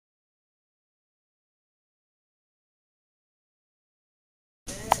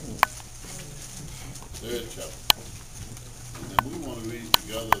chapter. And we want to read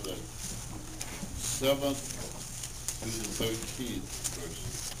together the 7th through the 13th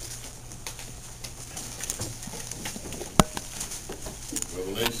verses.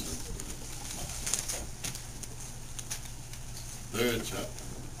 Revelation, 3rd chapter.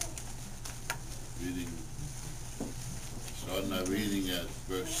 Starting our reading at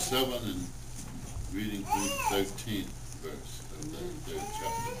verse 7 and reading through the 13th verse of that 3rd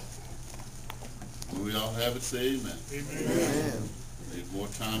chapter. When we all have it, say amen. Amen. Need more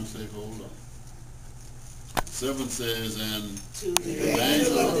time, say hold on. 7 says, and to the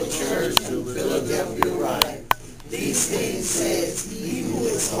angel of the church in Philadelphia write, these things says he who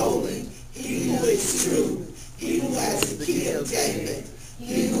is holy, he who is true, he who has the key of David,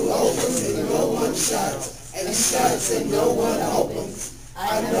 he who opens and no one shuts, and shuts and no one opens.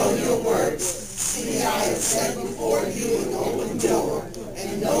 I know your works. See, I have set before you an open door,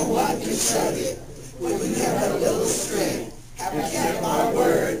 and no one can shut it. When you have a little strength, have kept my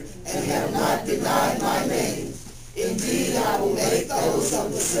word, and have not denied my name. Indeed, I will make those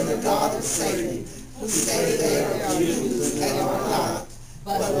of the synagogue of Satan, who say they are Jews and are not,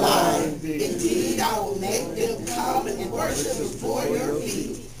 but lie. Indeed, I will make them come and worship before your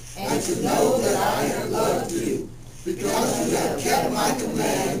feet, and to know that I have loved you, because you have kept my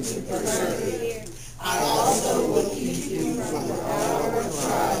command to persevere. I also will keep you from the hour of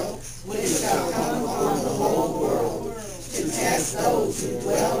trial, which shall come upon the whole world, to test those who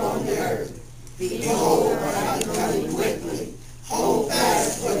dwell on the earth. Behold, I am coming quickly. Hold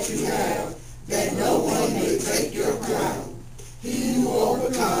fast what you have, that no one may take your crown. He who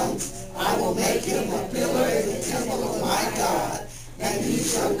overcomes, I will make him a pillar in the temple of my God, and he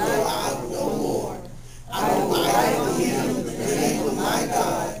shall go out no more. I will write on him the name of my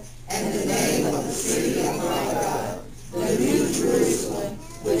God, and the name of the city of my God, the new Jerusalem,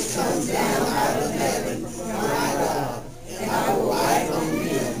 which comes down out of heaven from my God, and I will write on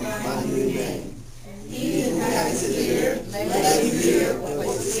him my new name. He who has an ear, let him hear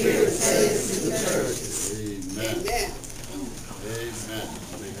what the Spirit says to the churches. Amen. Amen.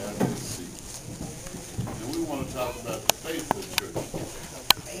 We have a seat. And we want to talk about the faithful church.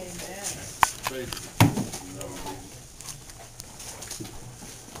 Amen. Faithful. You know,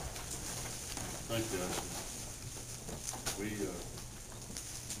 thank you.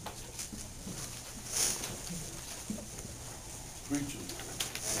 Preaching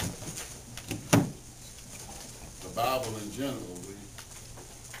the Bible in general, we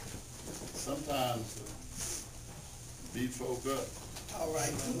sometimes beat folk up. All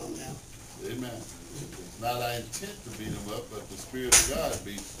right, come on now. Amen. It's not our intent to beat them up, but the Spirit of God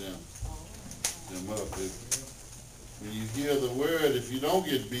beats them up. When you hear the word, if you don't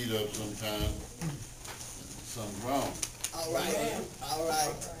get beat up sometimes, something's wrong. All right. All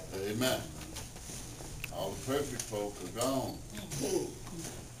right. Amen. All the perfect folk are gone. There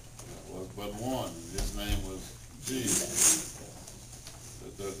was but one, and his name was Jesus.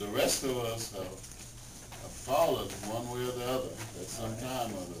 The rest of us have fallen one way or the other at some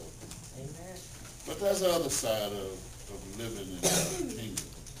time or the other. Amen. But there's the other side of living in God's kingdom.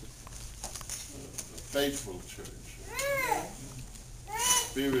 The faithful church.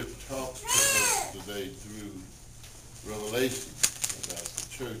 Spirit talks to us today through Revelation about the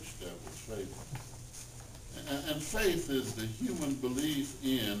church that was faithful. And faith is the human belief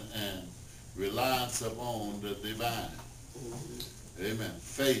in and reliance upon the divine. Amen.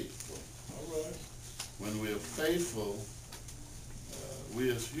 Faithful. All right. When we are faithful, we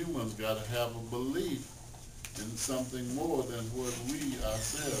as humans got to have a belief in something more than what we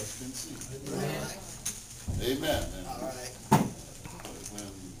ourselves can see. Right. Amen. And All right.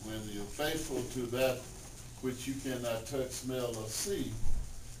 when you're faithful to that which you cannot touch, smell, or see,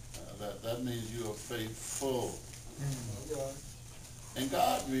 that means you are faithful. All right. And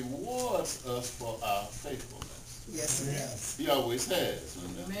God rewards us for our faithfulness. Yes, it does. He always has.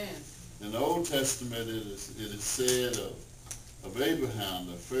 Amen. In the Old Testament, it is said of Abraham,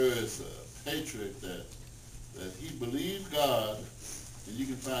 the first patriarch, that he believed God, and you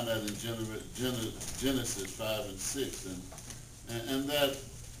can find that in Genesis 5 and 6, and that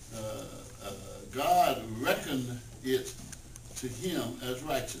God reckoned it to him as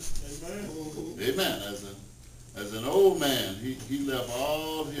righteousness. Amen. Amen. As an old man, he left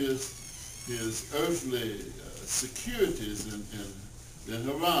all his earthly securities in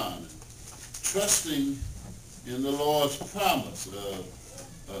Haran, trusting in the Lord's promise of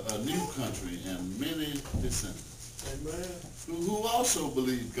a new country and many descendants. Amen. Who also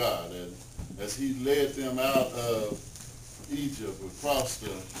believed God as he led them out of Egypt, across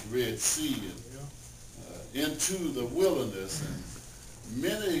the Red Sea, and into the wilderness, and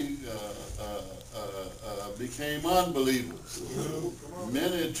many became unbelievers.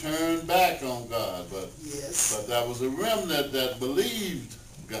 Many turned back on God, but there was a remnant that believed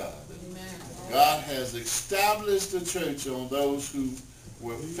God. God has established the church on those who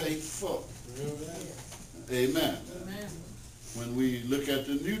were faithful. Amen. When we look at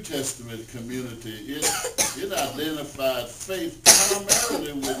the New Testament community, it identified faith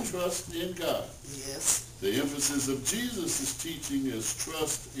primarily with trust in God. The emphasis of Jesus' teaching is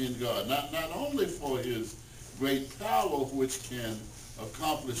trust in God, not only for his great power which can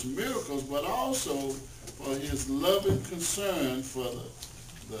accomplish miracles, but also for his loving concern for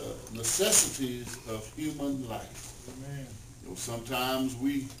the necessities of human life. Amen. You know, sometimes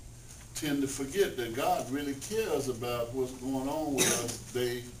we tend to forget that God really cares about what's going on with us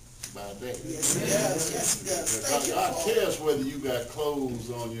day by day. Yes, he does. Yes, he does. God cares whether you got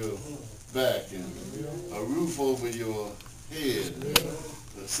clothes on your back and a roof over your head.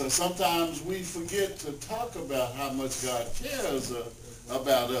 So sometimes we forget to talk about how much God cares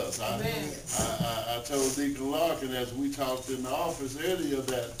about us. I told Deacon Larkin as we talked in the office earlier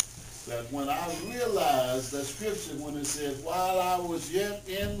that when I realized that scripture when it says, while I was yet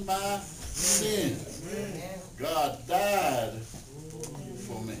in my sins, God died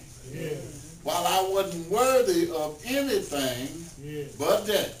for me. While I wasn't worthy of anything but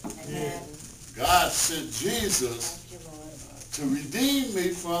death, God sent Jesus to redeem me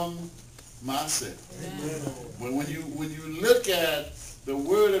from myself. When you look at the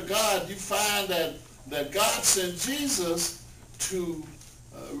Word of God, you find that God sent Jesus to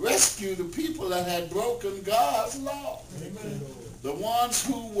rescue the people that had broken God's law. The ones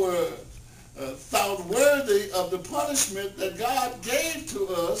who were thought worthy of the punishment that God gave to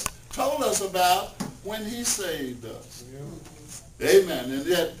us, told us about when he saved us. Amen. And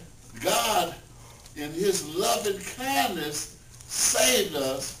yet God, in his loving kindness, saved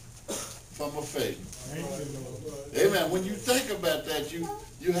us from a fate. Amen. When you think about that,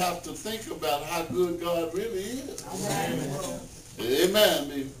 you have to think about how good God really is.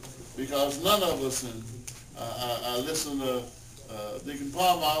 Amen. Because none of us, and I listen to Deacon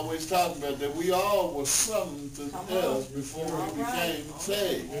Palmer always talking about that we all were something else before we became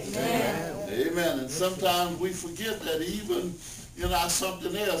saved. Amen. And sometimes we forget that even in our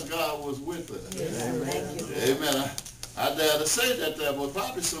something else, God was with us. Amen. I dare to say that there were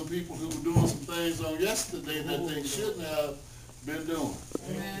probably some people who were doing some things on yesterday that they shouldn't have been doing.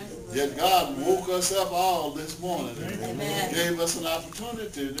 Yet God woke us up all this morning and gave us an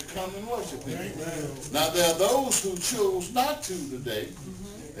opportunity to come and worship him. Now there are those who chose not to today.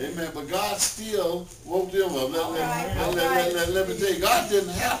 Amen. But God still woke them up. Let me tell you, God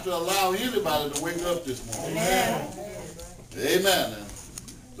didn't have to allow anybody to wake up this morning. Amen. And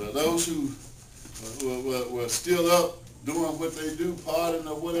so those who were still up doing what they do, partying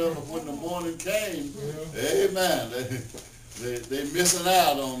or whatever, when the morning came, amen, they missing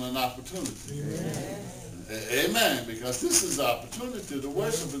out on an opportunity. Amen. Because this is an opportunity to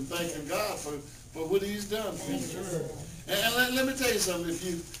worship and thanking God for what he's done for you. And let me tell you something, if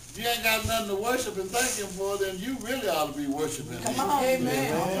you ain't got nothing to worship and thank him for, then you really ought to be worshiping him. Amen.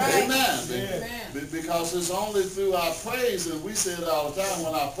 Because it's only through our praise, and we say it all the time,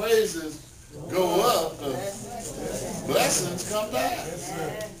 when our praises go up, blessings come down.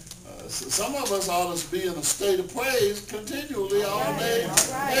 Some of us ought to be in a state of praise continually all day,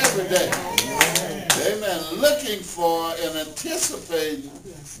 every day. Amen. Looking for and anticipating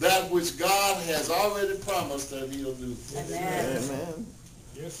that which God has already promised that he'll do. Amen.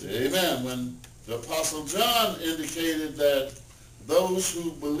 Amen. When the Apostle John indicated that those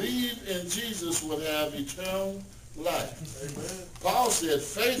who believe in Jesus would have eternal life. Amen. Paul said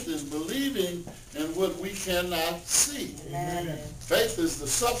faith is believing in what we cannot see. Amen. Faith is the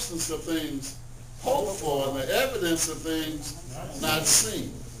substance of things hoped for and the evidence of things not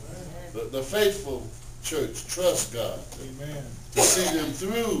seen. The faithful church trusts God to see them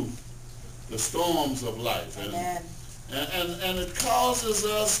through the storms of life. And it causes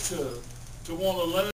us to want to learn